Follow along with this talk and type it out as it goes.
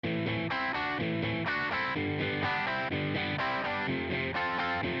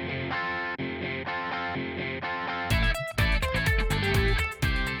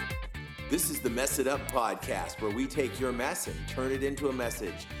This is the Mess It Up podcast, where we take your mess and turn it into a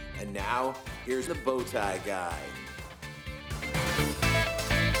message. And now, here's the Bowtie Guy.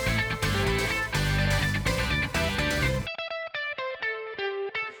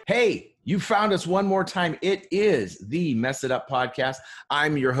 Hey, you found us one more time. It is the Mess It Up podcast.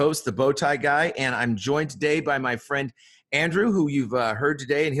 I'm your host, the Bowtie Guy, and I'm joined today by my friend Andrew, who you've heard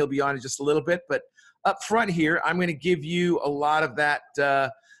today, and he'll be on in just a little bit. But up front here, I'm going to give you a lot of that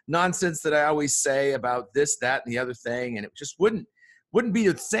nonsense that I always say about this, that, and the other thing, and it just wouldn't be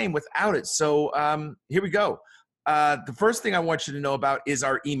the same without it. So here we go. The first thing I want you to know about is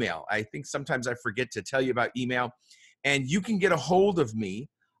our email. I think sometimes I forget to tell you about email, and you can get a hold of me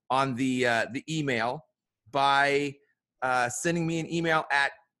on the email by sending me an email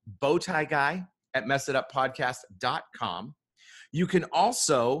at bowtieguy@messituppodcast.com. You can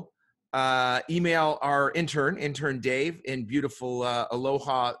also email our intern Dave in beautiful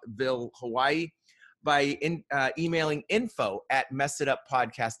Alohaville, Hawaii, by emailing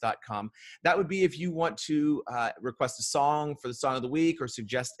info@messituppodcast.com. That would be if you want to request a song for the song of the week, or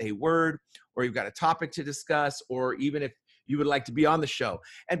suggest a word, or you've got a topic to discuss, or even if you would like to be on the show.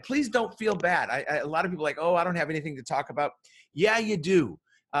 And please don't feel bad. A lot of people are like, oh, I don't have anything to talk about. Yeah, you do.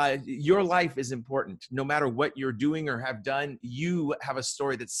 Your life is important. No matter what you're doing or have done, you have a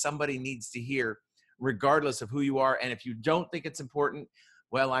story that somebody needs to hear, regardless of who you are. And if you don't think it's important,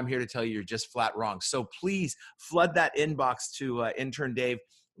 well, I'm here to tell you you're just flat wrong. So please flood that inbox to intern Dave.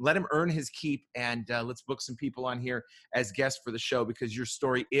 Let him earn his keep, and let's book some people on here as guests for the show, because your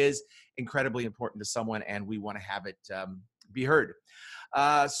story is incredibly important to someone, and we want to have it be heard.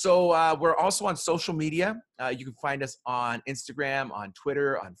 So we're also on social media. You can find us on Instagram, on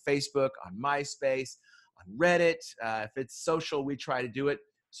Twitter, on Facebook, on MySpace, on Reddit. If it's social, we try to do it.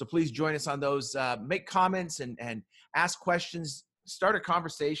 So please join us on those. Make comments and ask questions. Start a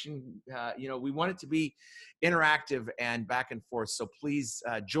conversation. We want it to be interactive and back and forth. So please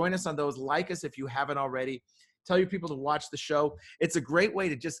join us on those. Like us if you haven't already. Tell your people to watch the show. It's a great way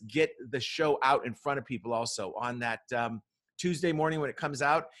to just get the show out in front of people also on that Tuesday morning when it comes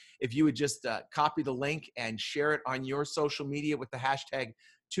out. If you would just copy the link and share it on your social media with the hashtag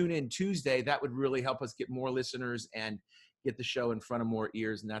TuneInTuesday, that would really help us get more listeners and get the show in front of more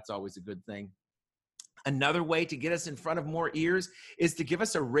ears, and that's always a good thing. Another way to get us in front of more ears is to give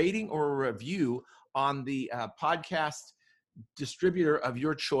us a rating or a review on the podcast distributor of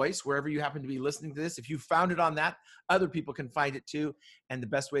your choice, wherever you happen to be listening to this. If you found it on that, other people can find it too. And the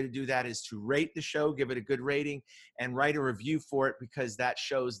best way to do that is to rate the show, give it a good rating, and write a review for it, because that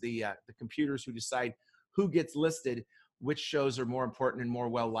shows the computers who decide who gets listed, which shows are more important and more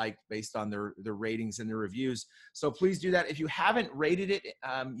well-liked based on their ratings and their reviews. So please do that. If you haven't rated it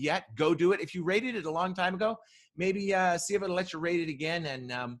yet, go do it. If you rated it a long time ago, maybe see if it'll let you rate it again,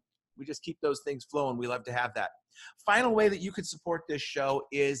 and we just keep those things flowing. We love to have that. Final way that you could support this show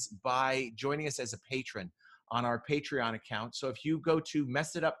is by joining us as a patron on our Patreon account. So if you go to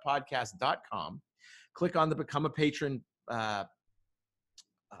messituppodcast.com, click on the Become a Patron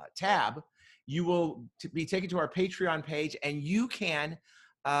tab, you will be taken to our Patreon page, and you can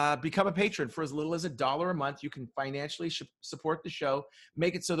become a patron for as little as $1 a month. You can financially support the show,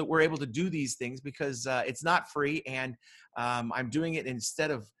 make it so that we're able to do these things, because it's not free, and I'm doing it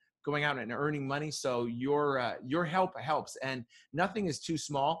instead of going out and earning money. So your help helps, and nothing is too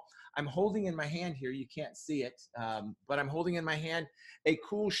small. I'm holding in my hand here, you can't see it, but I'm holding in my hand a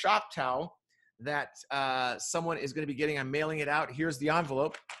cool shop towel that someone is going to be getting. I'm mailing it out. Here's the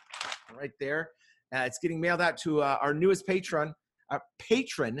envelope right there. It's getting mailed out to our newest patron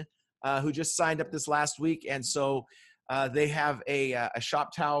who just signed up this last week. And so they have a shop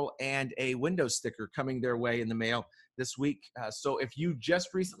towel and a window sticker coming their way in the mail this week. So if you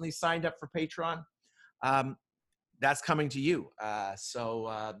just recently signed up for Patreon, that's coming to you.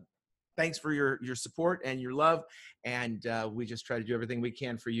 So thanks for your support and your love. And we just try to do everything we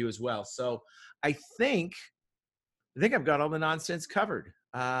can for you as well. So I think I've got all the nonsense covered.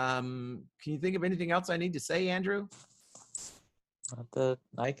 Can you think of anything else I need to say, Andrew? Not that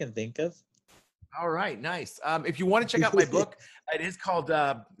I can think of. All right, nice. If you want to check out my book, it is called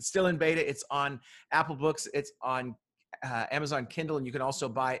Still in Beta. It's on Apple Books. It's on Amazon Kindle, and you can also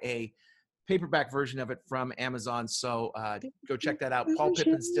buy a paperback version of it from Amazon. So go check that out. Paul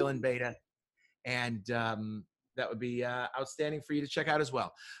Pippin, Still in Beta. And that would be outstanding for you to check out as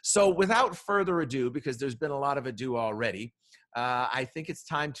well. So without further ado, because there's been a lot of ado already, I think it's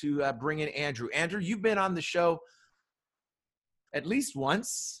time to bring in Andrew. Andrew, you've been on the show at least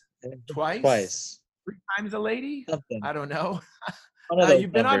once, twice, 3 times a lady. Something. I don't know.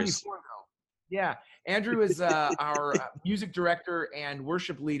 You've been on before, though. Yeah. Andrew is our music director and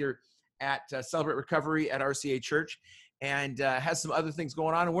worship leader at Celebrate Recovery at RCA Church, and has some other things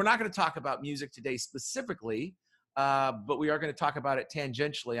going on. And we're not going to talk about music today specifically, but we are going to talk about it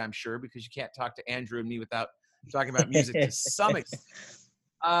tangentially, I'm sure, because you can't talk to Andrew and me without talking about music to some extent.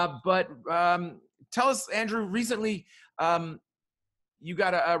 But tell us, Andrew, recently you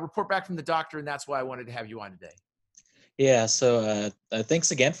got a report back from the doctor, and that's why I wanted to have you on today. Yeah, so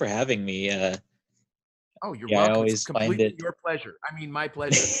thanks again for having me. Oh, you're Yeah, I welcome. It's always find completely it. your pleasure. I mean, my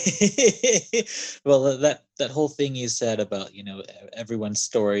pleasure. Well, that whole thing you said about, everyone's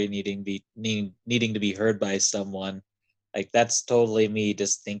story needing to be heard by someone, like that's totally me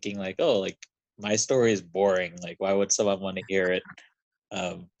just thinking like, oh, like my story is boring. Like, why would someone want to hear it?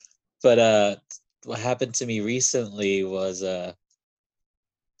 Um, but what happened to me recently was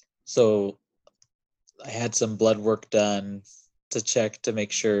so I had some blood work done to check to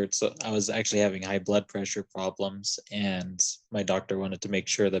make sure. So I was actually having high blood pressure problems, and my doctor wanted to make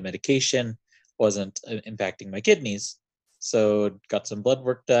sure the medication wasn't impacting my kidneys. So got some blood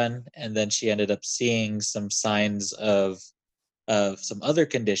work done, and then she ended up seeing some signs of some other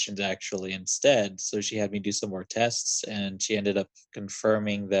conditions actually instead. So she had me do some more tests, and she ended up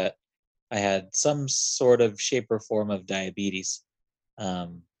confirming that I had some sort of shape or form of diabetes.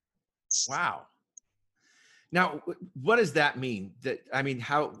 Um, Wow. Now, what does that mean?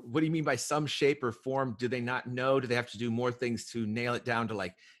 What do you mean by some shape or form? Do they not know? Do they have to do more things to nail it down to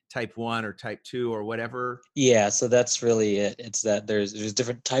like type 1 or type 2 or whatever? Yeah, so that's really it. It's that there's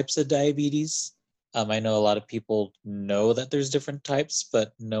different types of diabetes. I know a lot of people know that there's different types,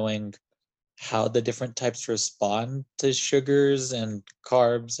 but knowing how the different types respond to sugars and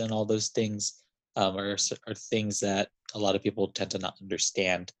carbs and all those things are things that a lot of people tend to not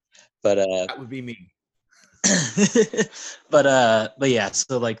understand. But That would be me. but yeah,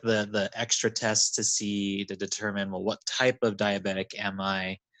 so like the extra tests to determine, well, what type of diabetic am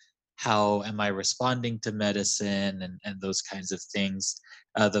I, how am I responding to medicine, and those kinds of things.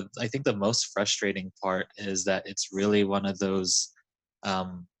 I think the most frustrating part is that it's really one of those,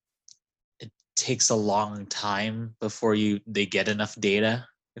 it takes a long time before they get enough data,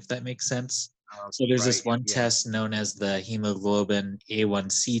 if that makes sense. So there's Right. this one Yeah. test known as the hemoglobin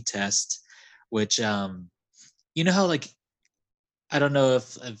A1C test, which you know how, like, I don't know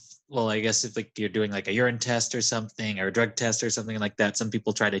if well, I guess if like you're doing like a urine test or something, or a drug test or something like that, some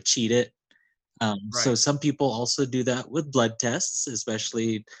people try to cheat it. So Right. some people also do that with blood tests,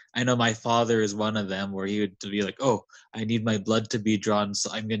 especially I know my father is one of them, where he would be like, "Oh, I need my blood to be drawn,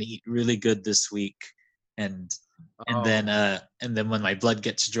 so I'm going to eat really good this week," and Oh, and then when my blood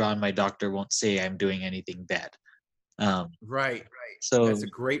gets drawn, my doctor won't say I'm doing anything bad. Um, right. Right. so That's a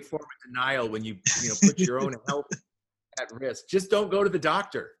great form of denial when put your own health at risk. Just don't go to the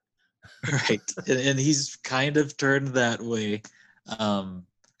doctor. right, and he's kind of turned that way. Um,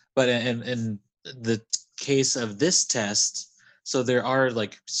 but in the case of this test, so there are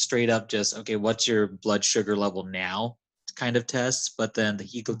like straight up just, okay, what's your blood sugar level now kind of tests, but then the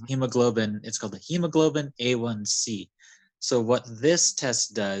hemoglobin, it's called the hemoglobin A1C. So what this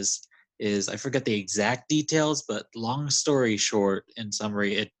test does is, I forget the exact details, but long story short, in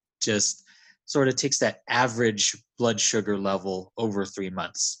summary, it just sort of takes that average blood sugar level over 3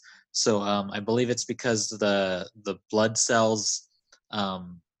 months. So I believe it's because the blood cells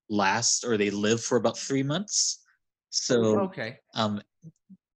last, or they live for about 3 months. So Okay. um,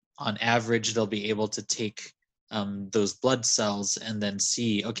 on average, they'll be able to take those blood cells and then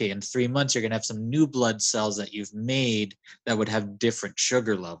see, okay, in 3 months, you're going to have some new blood cells that you've made that would have different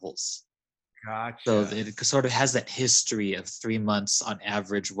sugar levels. So Gotcha. it sort of has that history of 3 months on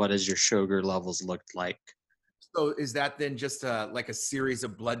average. What does your sugar levels looked like? So is that then just like a series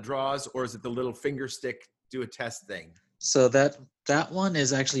of blood draws, or is it the little finger stick do a test thing? So that one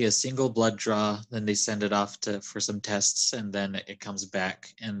is actually a single blood draw. Then they send it off to for some tests, and then it comes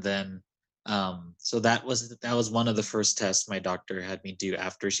back. And then so that was one of the first tests my doctor had me do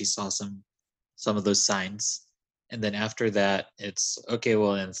after she saw some of those signs. And then after that, it's okay.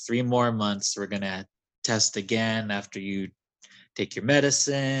 Well, in 3 more months, we're gonna test again after you take your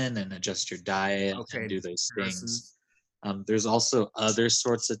medicine and adjust your diet and Okay. do those things. Comparisons. There's also other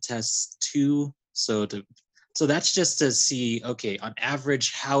sorts of tests too. So that's just to see, okay, on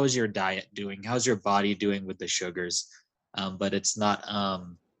average, how is your diet doing? How's your body doing with the sugars? But it's not.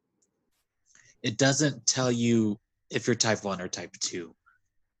 It doesn't tell you if you're type 1 or type 2.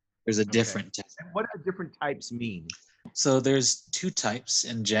 There's a Okay. different test. And what do the different types mean? So there's two types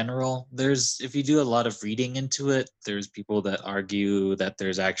in general. There's, if you do a lot of reading into it, there's people that argue that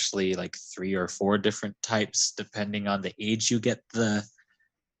there's actually like 3 or 4 different types depending on the age you get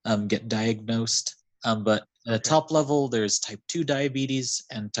diagnosed. But At the Okay. top level, there's type 2 diabetes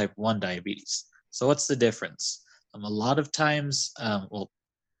and type 1 diabetes. So what's the difference? A lot of times, well,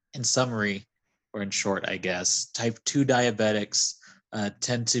 in summary, or in short, I guess, type 2 diabetics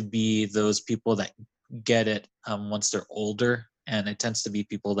tend to be those people that get it once they're older, and it tends to be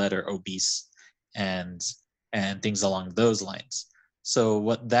people that are obese and things along those lines. So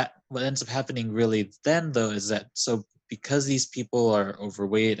what ends up happening really then though is that, so because these people are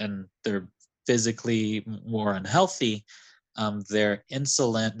overweight and they're physically more unhealthy, their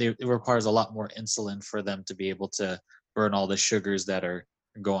insulin, it requires a lot more insulin for them to be able to burn all the sugars that are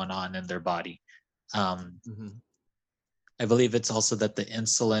going on in their body. Um, Mm-hmm. I believe it's also that the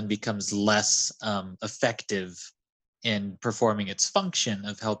insulin becomes less effective in performing its function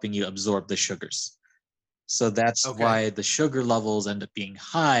of helping you absorb the sugars. So that's Okay. why the sugar levels end up being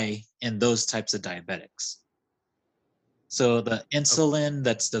high in those types of diabetics. So the Okay. insulin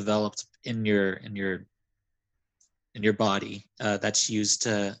that's developed in your body, that's used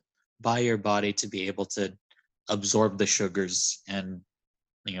to by your body to be able to absorb the sugars and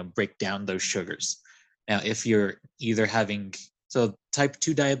break down those sugars. Now if you're either having, so type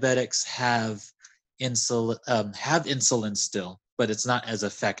 2 diabetics have insulin still, but it's not as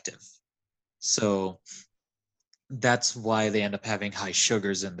effective. So that's why they end up having high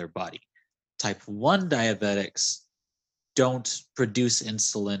sugars in their body. Type 1 diabetics don't produce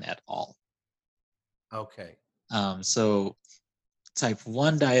insulin at all. Okay. So type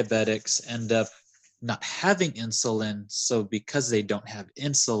 1 diabetics end up not having insulin. So because they don't have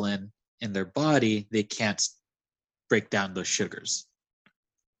insulin in their body, they can't break down those sugars.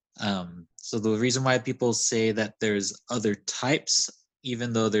 So the reason why people say that there's other types,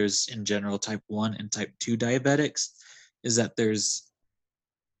 even though there's in general type 1 and type 2 diabetics, is that there's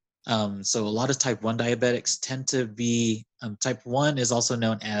so a lot of type 1 diabetics tend to be, type 1 is also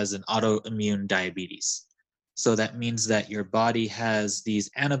known as an autoimmune diabetes. So that means that your body has these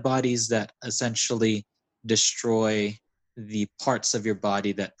antibodies that essentially destroy the parts of your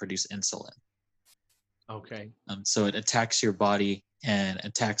body that produce insulin. Okay. So it attacks your body and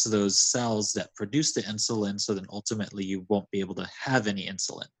attacks those cells that produce the insulin. So then ultimately you won't be able to have any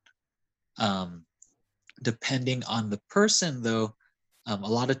insulin. Um, Depending on the person, though, a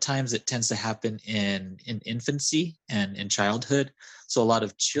lot of times it tends to happen in infancy and in childhood. So a lot of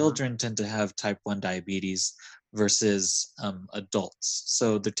Uh-huh. children tend to have type 1 diabetes versus adults.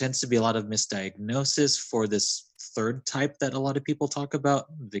 So there tends to be a lot of misdiagnosis for this third type that a lot of people talk about.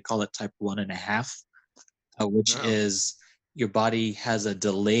 They call it type 1.5, which Oh. is your body has a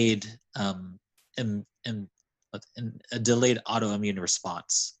delayed a delayed autoimmune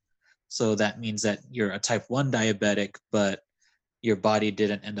response. So that means that you're a type 1 diabetic, but your body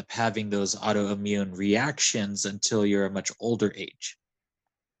didn't end up having those autoimmune reactions until you're a much older age.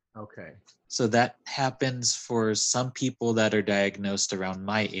 Okay. So that happens for some people that are diagnosed around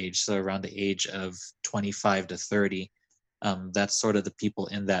my age, so around the age of 25 to 30. That's sort of the people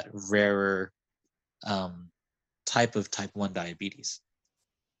in that rarer um, type of type 1 diabetes.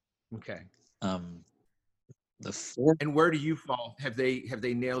 Okay. Um, the fourth, And where do you fall? Have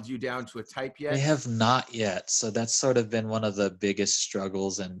they nailed you down to a type they yet? have not yet. So that's sort of been one of the biggest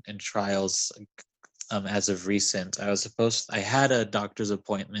struggles and trials as of recent. I had a doctor's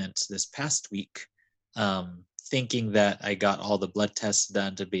appointment this past week, thinking that I got all the blood tests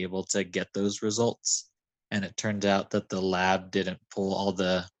done to be able to get those results. And it turned out that the lab didn't pull all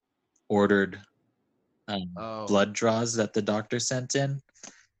the ordered Oh. blood draws that the doctor sent in.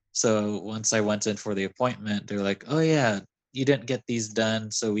 So once I went in for the appointment, they're like, "Oh yeah, you didn't get these done,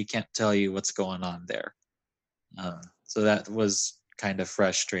 so we can't tell you what's going on there." So that was kind of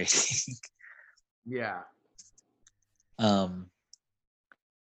frustrating. Yeah. um,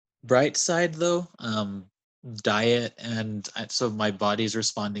 Bright side though, diet and so my body's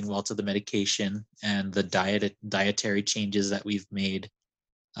responding well to the medication, and the dietary changes that we've made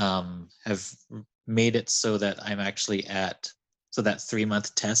have made it so that I'm actually at, so that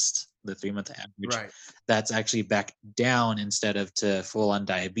 3-month test, the 3-month average, Right. that's actually back down. Instead of to full on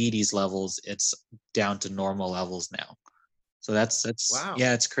diabetes levels, it's down to normal levels now. So that's Wow.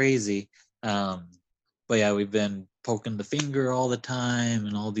 yeah, it's crazy. Um, but yeah, we've been poking the finger all the time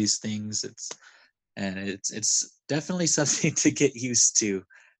and all these things. It's definitely something to get used to.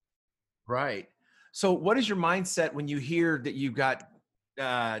 Right. So, what is your mindset when you hear that you've got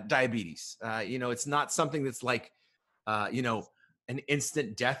diabetes? It's not something that's like, uh, you know, an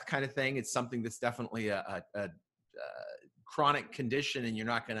instant death kind of thing. It's something that's definitely a chronic condition, and you're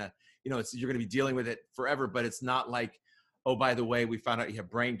not gonna, you're gonna be dealing with it forever. But it's not like, oh, by the way, we found out you have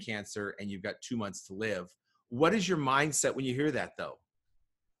brain cancer and you've got 2 months to live. What is your mindset when you hear that, though?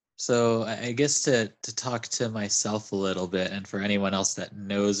 So I guess to talk to myself a little bit, and for anyone else that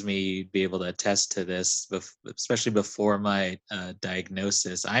knows me, be able to attest to this, especially before my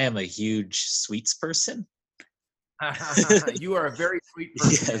diagnosis, I am a huge sweets person. You are a very sweet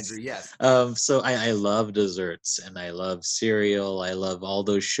person, Andrew. Yes. Yes. So I love desserts and I love cereal. I love all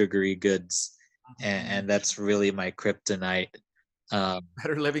those sugary goods, and that's really my kryptonite. Um,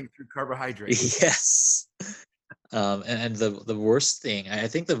 Better living through carbohydrates. yes. And the worst thing, I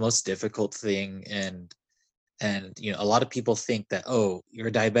think the most difficult thing, and a lot of people think that, oh, you're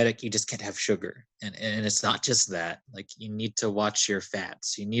a diabetic, you just can't have sugar, and it's not just that. Like, you need to watch your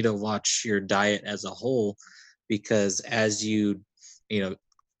fats, you need to watch your diet as a whole, because as you know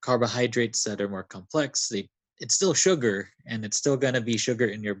carbohydrates that are more complex, it's still sugar, and it's still going to be sugar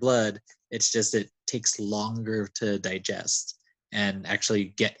in your blood. It's just it takes longer to digest and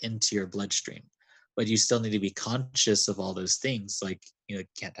actually get into your bloodstream, but you still need to be conscious of all those things. Like, you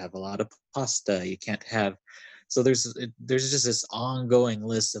can't have a lot of pasta, you can't have. So there's just this ongoing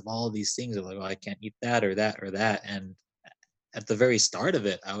list of all of these things of like, well, I can't eat that or that or that. And at the very start of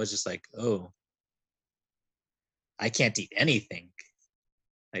it, I was just like, oh, I can't eat anything.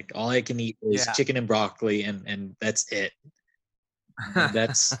 Like, all I can eat is Yeah. chicken and broccoli, and that's it. And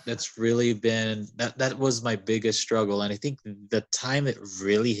that's really been that was my biggest struggle. And I think the time it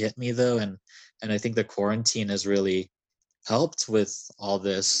really hit me, though, and I think the quarantine has really helped with all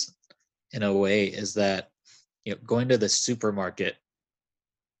this in a way, is that going to the supermarket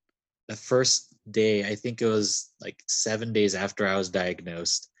the first day, I think it was like 7 days after I was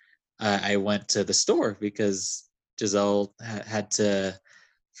diagnosed, I went to the store because Giselle had to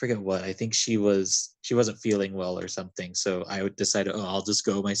forget what. I think she wasn't feeling well or something. So I decided, oh, I'll just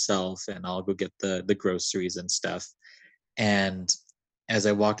go myself and I'll go get the groceries and stuff. And as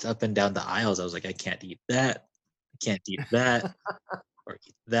I walked up and down the aisles, I was like, I can't eat that. I can't eat that, or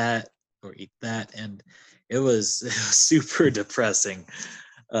eat that, or eat that. And it was super depressing.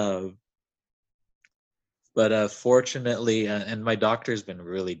 Uh, but fortunately, and my doctor's been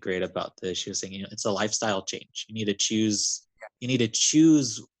really great about this. She was saying, it's a lifestyle change. You need to choose. You need to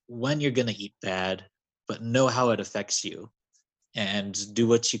choose when you're going to eat bad, but know how it affects you, and do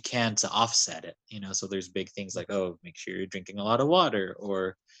what you can to offset it. So there's big things like, oh, make sure you're drinking a lot of water,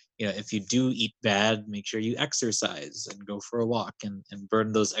 or if you do eat bad, make sure you exercise and go for a walk, and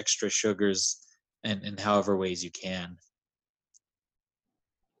burn those extra sugars in however ways you can.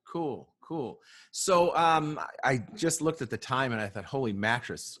 Cool, cool. So I just looked at the time and I thought, holy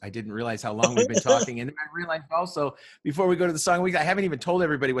mattress, I didn't realize how long we've been talking. And I realized also, before we go to the song of the week, I haven't even told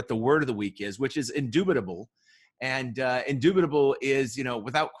everybody what the word of the week is, which is indubitable. And indubitable is,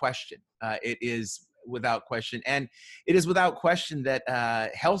 without question. It is without question. And it is without question that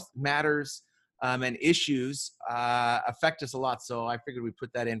health matters and issues affect us a lot. So I figured we'd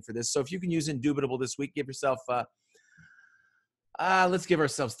put that in for this. So if you can use indubitable this week, give yourself let's give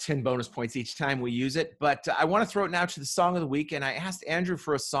ourselves 10 bonus points each time we use it. But I want to throw it now to the song of the week. And I asked Andrew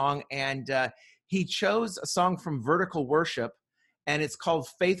for a song, and he chose a song from Vertical Worship, and it's called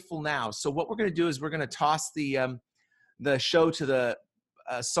Faithful Now. So what we're going to do is we're going to toss the show to the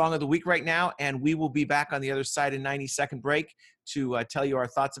song of the week right now, and we will be back on the other side in 90-second break to tell you our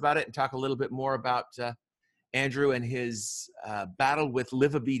thoughts about it and talk a little bit more about Andrew and his battle with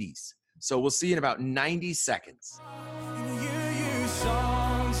livabetes. So we'll see you in about 90 seconds.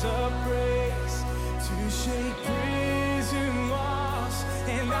 Songs of praise to shake prison walls,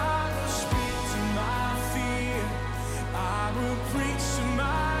 and I will speak to my fear. I will preach to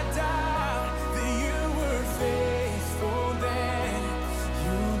my doubt that you were faithful then,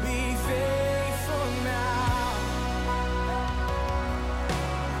 you'll be faithful now.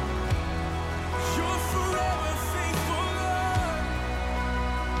 You're forever faithful, Lord,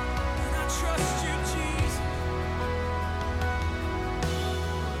 and I trust you, Jesus.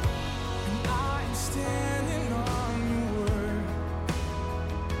 Standing on your word,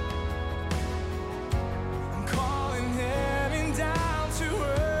 I'm calling heaven down to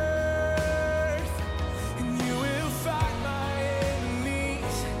earth, and you will fight my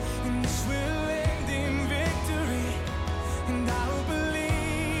enemies, and this will end in victory, and I will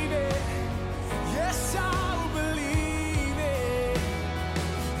believe it. Yes, I will believe it.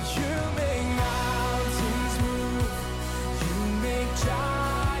 You make mountains move, you make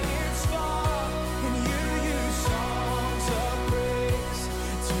giants fall.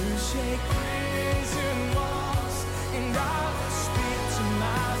 Shake prison walls, and I will speak to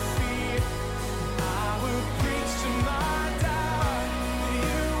my fear. I will preach to my doubt that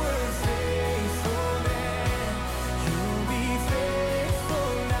you were faithful then, you'll be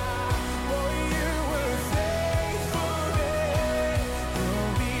faithful now. Oh, you were faithful then,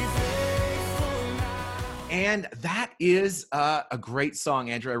 you'll be And that is a great song,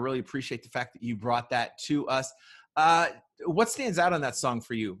 Andrew. I really appreciate the fact that you brought that to us. What stands out on that song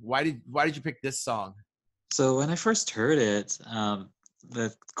for you? Why did you pick this song? So when I first heard it,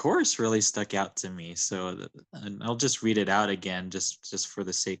 the chorus really stuck out to me. And I'll just read it out again, just for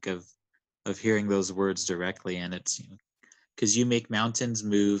the sake of hearing those words directly. And it's, because you make mountains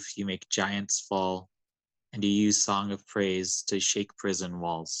move, you make giants fall, and you use song of praise to shake prison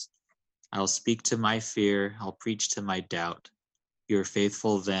walls. I'll speak to my fear, I'll preach to my doubt. You're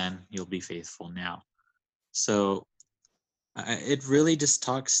faithful then, you'll be faithful now. So it really just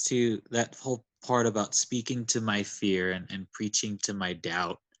talks to that whole part about speaking to my fear and preaching to my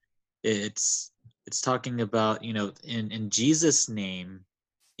doubt. It's talking about, in Jesus' name,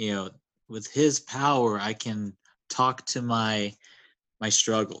 with his power, I can talk to my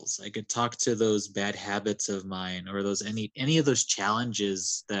struggles. I could talk to those bad habits of mine, or those any of those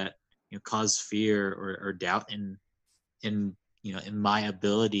challenges that cause fear or doubt in my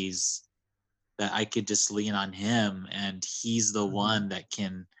abilities, that I could just lean on him, and he's the one that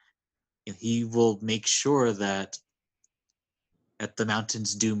can, he will make sure that the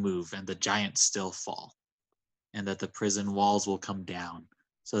mountains do move and the giants still fall, and that the prison walls will come down.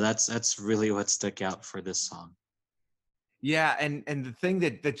 So that's really what stuck out for this song. Yeah, and the thing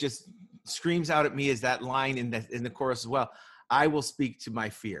that just screams out at me is that line in the chorus as well. I will speak to my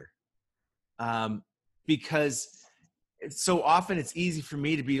fear, because so often it's easy for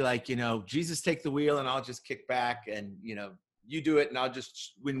me to be like, Jesus, take the wheel, and I'll just kick back, and you do it, and I'll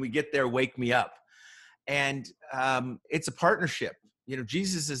just, when we get there, wake me up. And it's a partnership.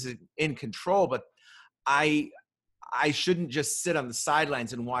 Jesus is in control, but I shouldn't just sit on the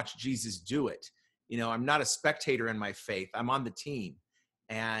sidelines and watch Jesus do it. I'm not a spectator in my faith. I'm on the team.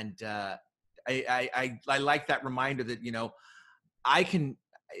 And I like that reminder that, I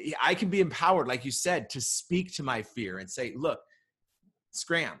can be empowered, like you said, to speak to my fear and say, look,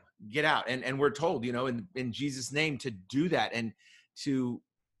 scram, get out. And we're told, in Jesus' name, to do that, and to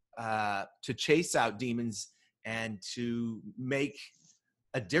chase out demons and to make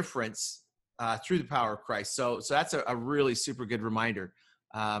a difference through the power of Christ. So that's a really super good reminder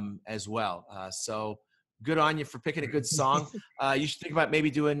as well. So good on you for picking a good song. You should think about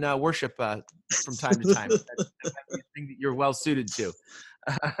maybe doing worship from time to time. That might be a thing that you're well suited to.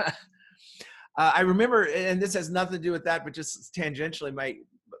 I remember, and this has nothing to do with that, but just tangentially,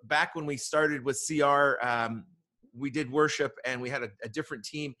 back when we started with CR, we did worship, and we had a different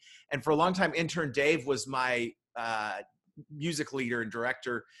team. And for a long time, intern Dave was my music leader and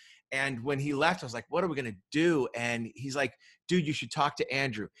director. And when he left, I was like, what are we going to do? And he's like, dude, you should talk to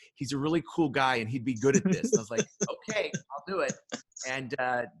Andrew. He's a really cool guy, and he'd be good at this. And I was like, okay, I'll do it. And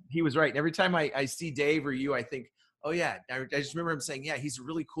he was right. And every time I see Dave or you, I think, oh, yeah. I just remember him saying, yeah, he's a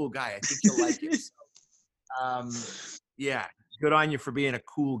really cool guy. I think you'll like it. So, yeah, good on you for being a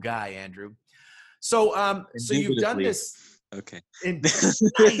cool guy, Andrew. So you've done this. Okay. Nice.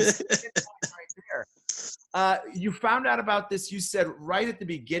 Right there. You found out about this, you said, right at the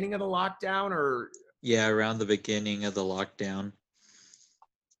beginning of the lockdown, or? Yeah, around the beginning of the lockdown.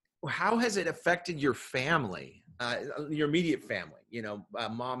 How has it affected your family, your immediate family,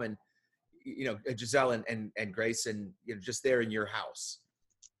 mom and, Giselle and Grace, and, just there in your house?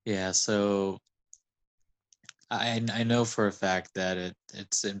 Yeah, so I know for a fact that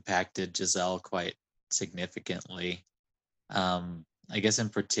it's impacted Giselle quite significantly. I guess in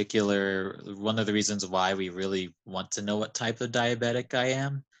particular, one of the reasons why we really want to know what type of diabetic I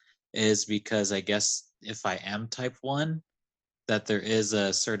am is because I guess if I am type 1, that there is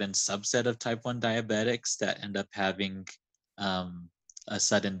a certain subset of type 1 diabetics that end up having a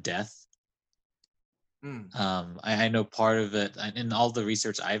sudden death. I know part of it, in all the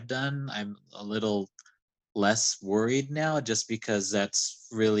research I've done, I'm a little less worried now, just because that's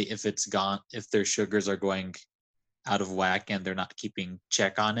really, if their sugars are going out of whack and they're not keeping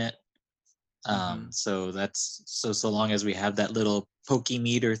check on it. So that's so long as we have that little pokey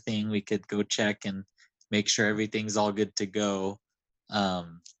meter thing, we could go check and make sure everything's all good to go.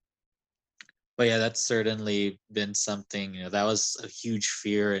 But yeah, that's certainly been something, that was a huge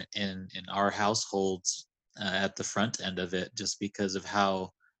fear in our households at the front end of it, just because of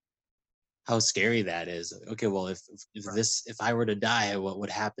how scary that is. Okay, well, if I were to die, what would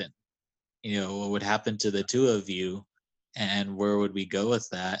happen? What would happen to the two of you, and where would we go with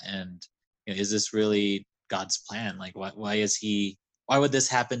that? And is this really God's plan? Like, why would this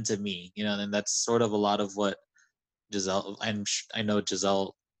happen to me? And that's sort of a lot of what Giselle, I know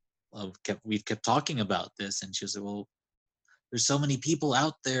Giselle, we've kept talking about this, and she was like, well, there's so many people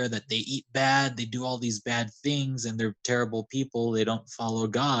out there that they eat bad, they do all these bad things, and they're terrible people, they don't follow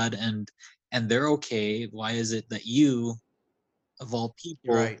God, and and they're okay. Why is it that you, of all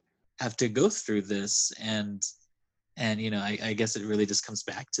people, Right. have to go through this? And I guess it really just comes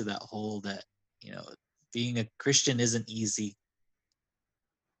back to that whole that being a Christian isn't easy.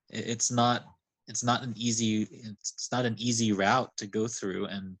 It's not an easy route to go through,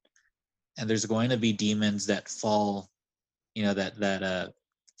 and there's going to be demons that fall that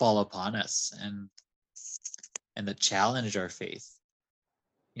fall upon us and that challenge our faith.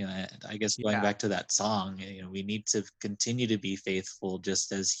 I guess going Yeah. back to that song, we need to continue to be faithful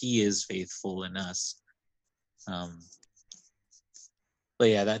just as he is faithful in us. But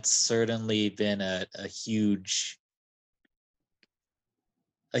yeah, that's certainly been a huge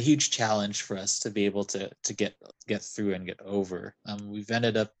challenge for us to be able to get through and get over. We've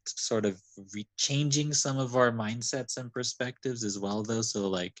ended up sort of changing some of our mindsets and perspectives as well, though. So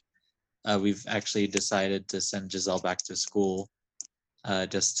like, we've actually decided to send Giselle back to school,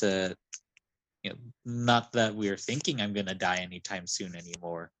 just to, not that we're thinking I'm going to die anytime soon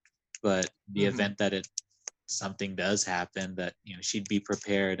anymore, but the event that something does happen, that she'd be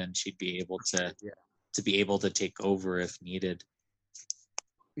prepared and she'd be able to take over if needed.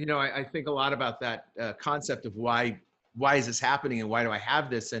 I think a lot about that concept of why is this happening and why do I have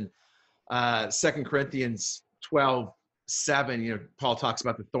this? And 2 Corinthians 12:7, Paul talks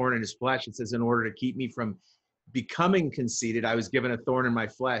about the thorn in his flesh. It says, in order to keep me from becoming conceited, I was given a thorn in my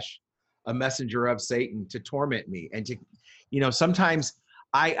flesh, a messenger of Satan to torment me. And to, sometimes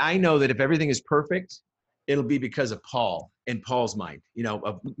I know that if everything is perfect, it'll be because of Paul, in Paul's mind,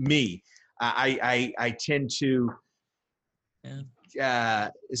 of me. I tend to,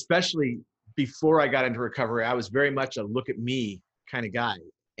 especially before I got into recovery, I was very much a look at me kind of guy.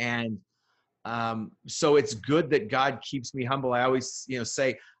 And so it's good that God keeps me humble. I always,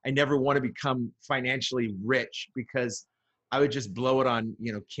 say I never want to become financially rich, because I would just blow it on,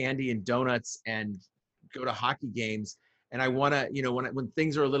 candy and donuts and go to hockey games. And I want to, when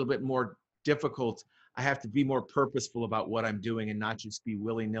things are a little bit more difficult, I have to be more purposeful about what I'm doing and not just be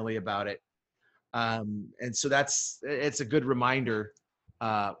willy-nilly about it. And so it's a good reminder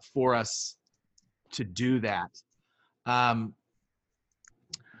for us to do that.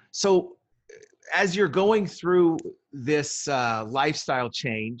 So as you're going through this lifestyle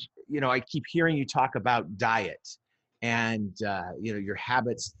change, I keep hearing you talk about diet and your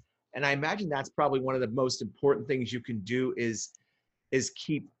habits, and I imagine that's probably one of the most important things you can do is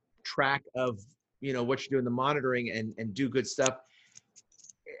keep track of what you're doing, the monitoring, and do good stuff.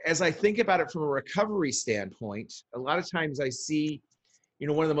 As I think about it from a recovery standpoint, a lot of times I see,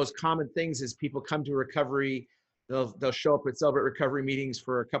 one of the most common things is people come to recovery, they'll show up at Celebrate Recovery meetings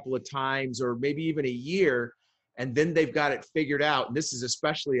for a couple of times or maybe even a year, and then they've got it figured out. And this is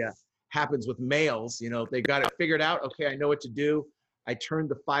especially happens with males, they've got it figured out. Okay, I know what to do. I turned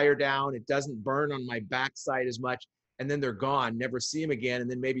the fire down. It doesn't burn on my backside as much. And then they're gone, never see them again.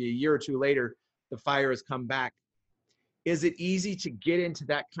 And then maybe a year or two later, the fire has come back. Is it easy to get into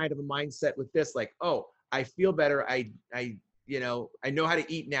that kind of a mindset with this? Like, oh, I feel better. I know how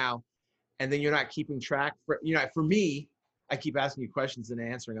to eat now. And then you're not keeping track. For me, I keep asking you questions and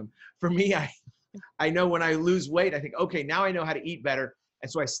answering them. For me, I know when I lose weight, I think, okay, now I know how to eat better. And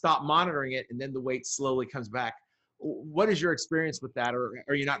so I stop monitoring it, and then the weight slowly comes back. What is your experience with that? Or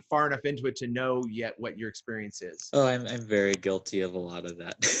are you not far enough into it to know yet what your experience is? Oh, I'm very guilty of a lot of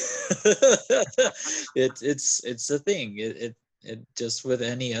that. It's a thing. It just with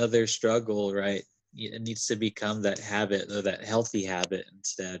any other struggle, right? It needs to become that habit, or that healthy habit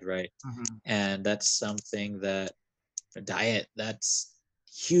instead, right? Mm-hmm. And that's something that a diet, that's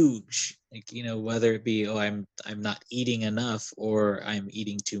huge. Like, whether it be, I'm not eating enough or I'm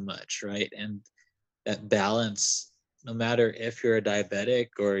eating too much, right? And that balance, no matter if you're a diabetic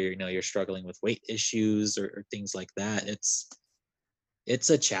or you're struggling with weight issues or things like that, it's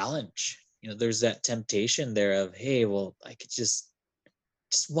a challenge. There's that temptation there of, hey, well, I could just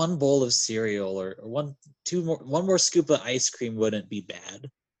one bowl of cereal or one more scoop of ice cream wouldn't be bad.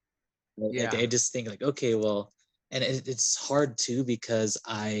 Like, I just think like, okay, well, and it's hard too, because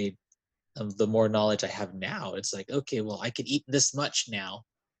the more knowledge I have now, it's like, okay, well, I could eat this much now,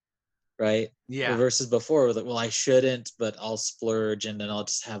 right? Yeah. Versus before, like, well, I shouldn't, but I'll splurge, and then I'll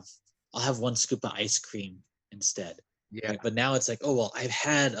have one scoop of ice cream instead. Yeah. Right? But now it's like, oh, well, I've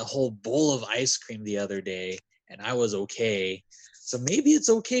had a whole bowl of ice cream the other day and I was okay. So maybe it's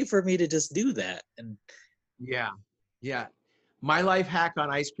okay for me to just do that. And yeah. My life hack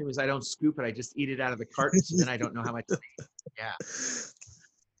on ice cream is I don't scoop it. I just eat it out of the carton. So then I don't know how much. Yeah.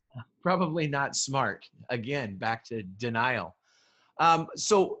 Probably not smart. Again, back to denial.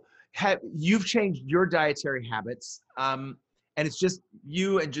 So you've changed your dietary habits. and it's just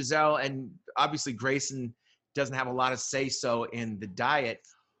you and Giselle, and obviously Grayson doesn't have a lot of say so in the diet.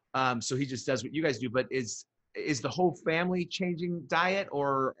 So he just does what you guys do. But is the whole family changing diet,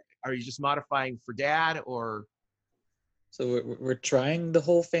 or are you just modifying for dad? Or So we're trying the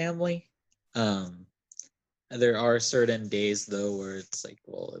whole family. There are certain days though where it's like,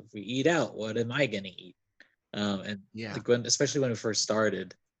 well, if we eat out, what am I gonna eat? And yeah, like especially when we first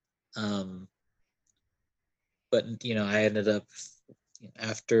started. Um, but I ended up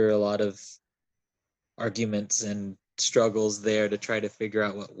after a lot of arguments and struggles there to try to figure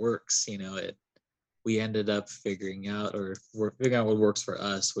out what works. We ended up figuring out, or we're figuring out what works for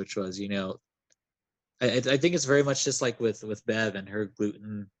us, which was, I think it's very much just like with Bev and her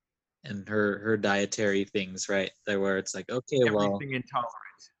gluten and her dietary things, right? There where it's like, okay, well, everything intolerant.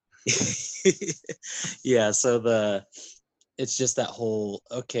 yeah. So it's just that whole,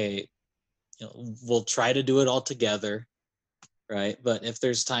 okay, we'll try to do it all together, right? But if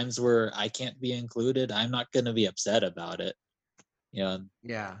there's times where I can't be included, I'm not going to be upset about it.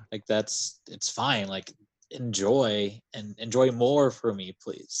 Yeah, Like it's fine. Like enjoy more for me,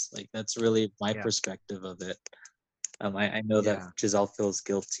 please. Like that's really my yeah, perspective of it. I know that yeah. Giselle feels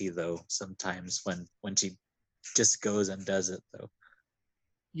guilty though sometimes when she just goes and does it though.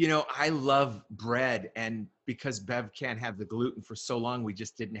 I love bread, and because Bev can't have the gluten for so long, we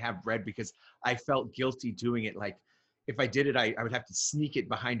just didn't have bread because I felt guilty doing it. Like if I did it, I would have to sneak it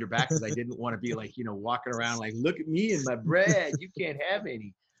behind her back because I didn't want to be like, walking around like, look at me and my bread. You can't have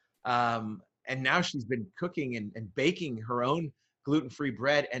any. And now she's been cooking and baking her own gluten-free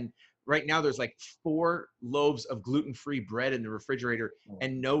bread. And right now there's like 4 loaves of gluten-free bread in the refrigerator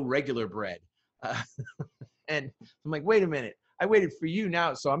and no regular bread. Uh, and I'm like, wait a minute. I waited for you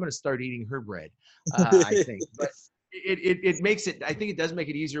now, so I'm going to start eating her bread. I think, but it makes it. I think it does make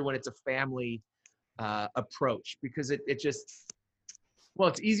it easier when it's a family approach because it just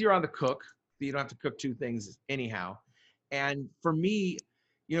it's easier on the cook. You don't have to cook 2 things anyhow. And for me,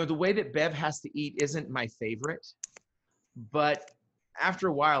 the way that Bev has to eat isn't my favorite, but after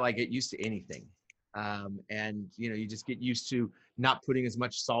a while, I get used to anything. And you just get used to not putting as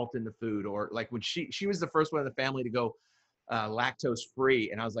much salt in the food, or like when she was the first one in the family to go lactose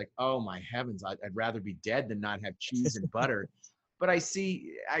free, and I was like, oh my heavens, I'd rather be dead than not have cheese and butter. But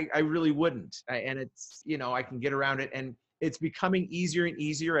I really wouldn't. And it's, I can get around it, and it's becoming easier and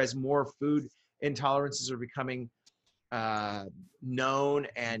easier as more food intolerances are becoming known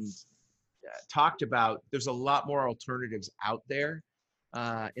and talked about. There's a lot more alternatives out there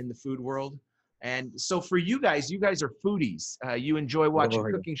in the food world. And so for you guys are foodies. You enjoy watching Oh,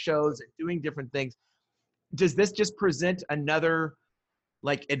 yeah. cooking shows and doing different things. Does this just present another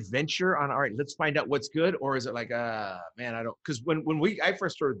like adventure on, all right, let's find out what's good? Or is it like, man, I don't, because when I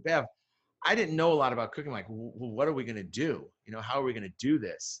first started Bev, I didn't know a lot about cooking. Like, what are we going to do? How are we going to do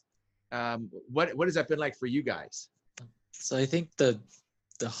this? What has that been like for you guys? So I think the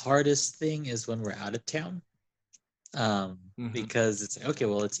hardest thing is when we're out of town. Because it's like, okay,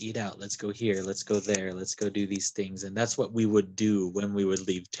 well, let's eat out, let's go here, let's go there, let's go do these things. And that's what we would do when we would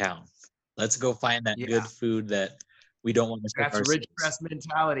leave town. Let's go find that Yeah. good food that we don't want to cook That's ourselves. Ridgecrest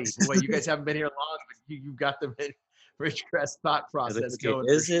mentality. Boy, you guys haven't been here long, but you've got the Ridgecrest thought I was like, process okay, going.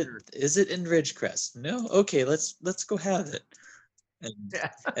 is it in Ridgecrest? No, okay, let's go have it. And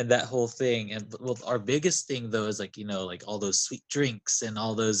and that whole thing. And well, our biggest thing though is like, like all those sweet drinks and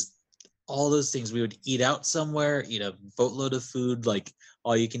all those things. We would eat out somewhere, eat a boatload of food, like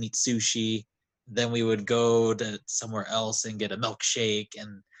all you can eat sushi. Then we would go to somewhere else and get a milkshake,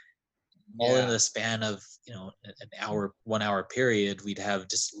 and all in the span of an hour, 1 hour period, we'd have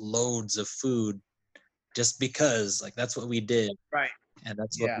just loads of food, just because like that's what we did. Right. And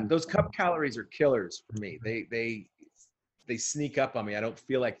that's Those cup calories are killers for me. They sneak up on me. I don't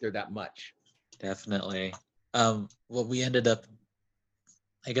feel like they're that much. Definitely. What we ended up,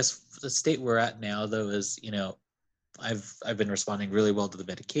 I guess the state we're at now though is, I've been responding really well to the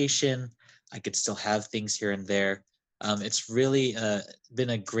medication. I could still have things here and there. It's really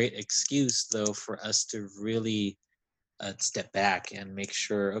been a great excuse though for us to really step back and make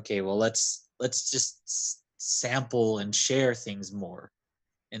sure, okay, well, let's just sample and share things more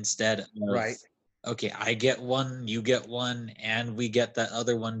instead of, Right. okay, I get one, you get one, and we get that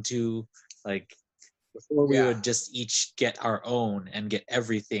other one too. Like before we would just each get our own and get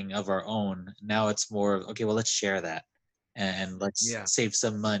everything of our own. Now it's more of, okay, well, let's share that and let's save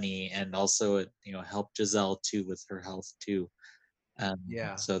some money, and also help Giselle too with her health too.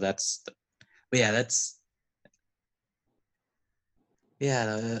 So that's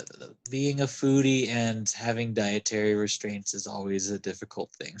being a foodie and having dietary restraints is always a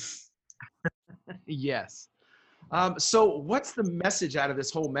difficult thing. Yes. So what's the message out of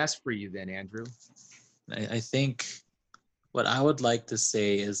this whole mess for you then, Andrew? I think what I would like to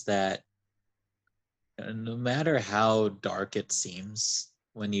say is that no matter how dark it seems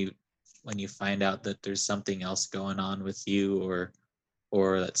when you find out that there's something else going on with you,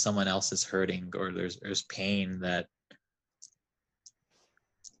 or that someone else is hurting, or there's pain, that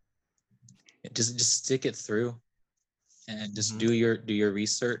just stick it through and just do your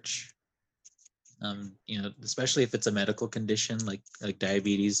research. Especially if it's a medical condition like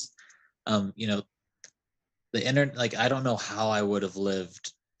diabetes. The internet, like, I don't know how I would have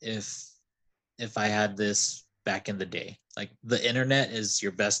lived if I had this back in the day. Like, the internet is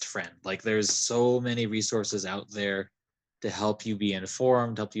your best friend. Like, there's so many resources out there to help you be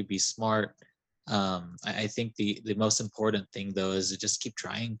informed, help you be smart. I think the most important thing though is to just keep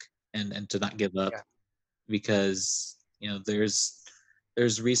trying and to not give up, because there's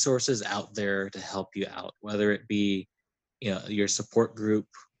resources out there to help you out, whether it be your support group,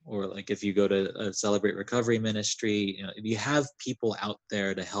 or like if you go to a Celebrate Recovery ministry, you have people out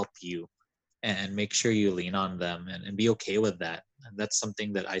there to help you, and make sure you lean on them and be okay with that. And that's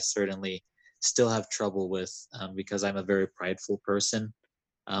something that I certainly still have trouble with, because I'm a very prideful person.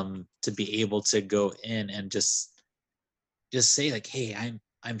 To be able to go in and just say like, hey,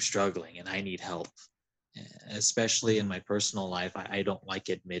 I'm struggling and I need help, especially in my personal life. I don't like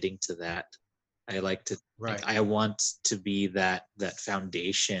admitting to that. I like to, like, I want to be that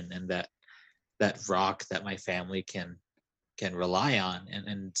foundation and that rock that my family can rely on.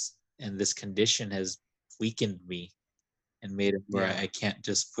 And this condition has weakened me and made it where I can't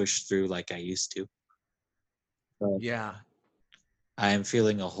just push through like I used to. But I am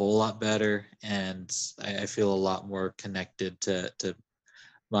feeling a whole lot better, and I feel a lot more connected to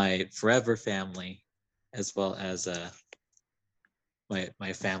my forever family, as well as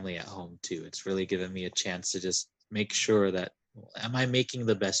my family at home too. It's really given me a chance to just make sure that, am I making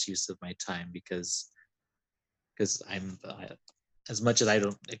the best use of my time? Because I'm as much as I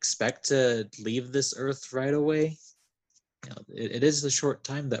don't expect to leave this earth right away, it is the short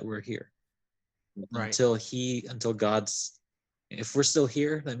time that we're here. Until God's, if we're still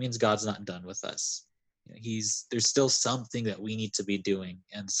here, that means God's not done with us. There's still something that we need to be doing,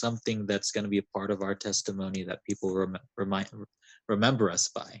 and something that's going to be a part of our testimony that people remember us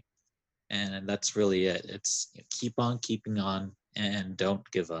by. And that's really it. It's keep on keeping on and don't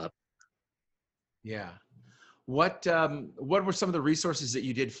give up. Yeah. What were some of the resources that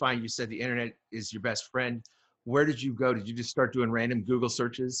you did find? You said the internet is your best friend. Where did you go? Did you just start doing random Google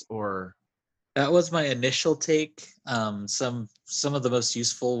searches, or? That was my initial take. Some of the most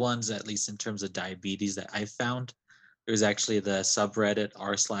useful ones, at least in terms of diabetes, that I found, there's actually the subreddit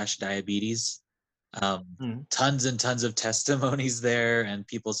r/diabetes. Tons and tons of testimonies there, and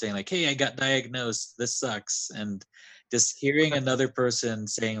people saying like, hey, I got diagnosed, this sucks. And just hearing another person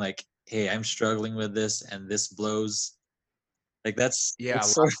saying like, hey, I'm struggling with this and this blows. Like, that's a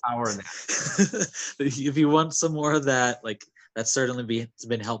lot of power in that. If you want some more of that, like, that's certainly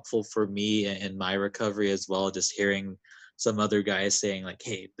been helpful for me in my recovery as well. Just hearing some other guys saying like,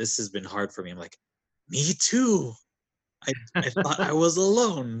 hey, this has been hard for me. I'm like, me too. I thought I was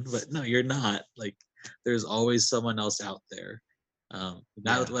alone, but no, you're not. Like, there's always someone else out there.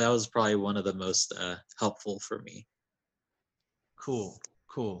 That was probably one of the most helpful for me. Cool.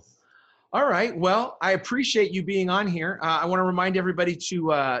 All right. Well, I appreciate you being on here. I want to remind everybody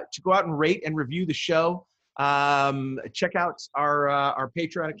to go out and rate and review the show. Check out our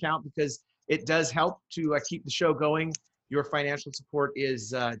Patreon account, because it does help to keep the show going. Your financial support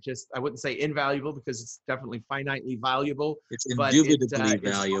is just, I wouldn't say invaluable, because it's definitely finitely valuable. It's indubitably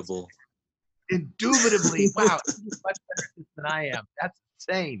valuable. Indubitably. Wow. You're much better than I am. That's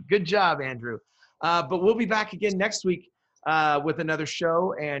insane. Good job, Andrew. But we'll be back again next week with another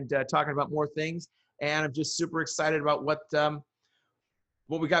show and talking about more things. And I'm just super excited about what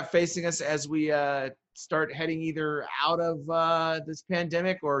we got facing us as we start heading either out of this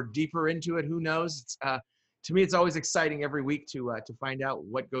pandemic or deeper into it. Who knows? To me, it's always exciting every week to find out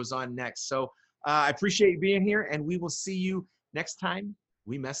what goes on next. So I appreciate you being here, and we will see you next time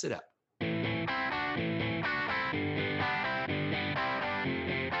we mess it up.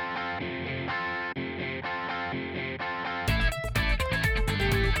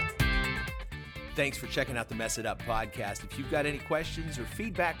 Thanks for checking out the Mess It Up podcast. If you've got any questions or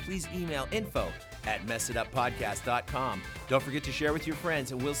feedback, please email info@messituppodcast.com. Don't forget to share with your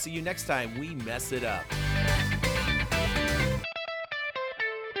friends, and we'll see you next time we mess it up.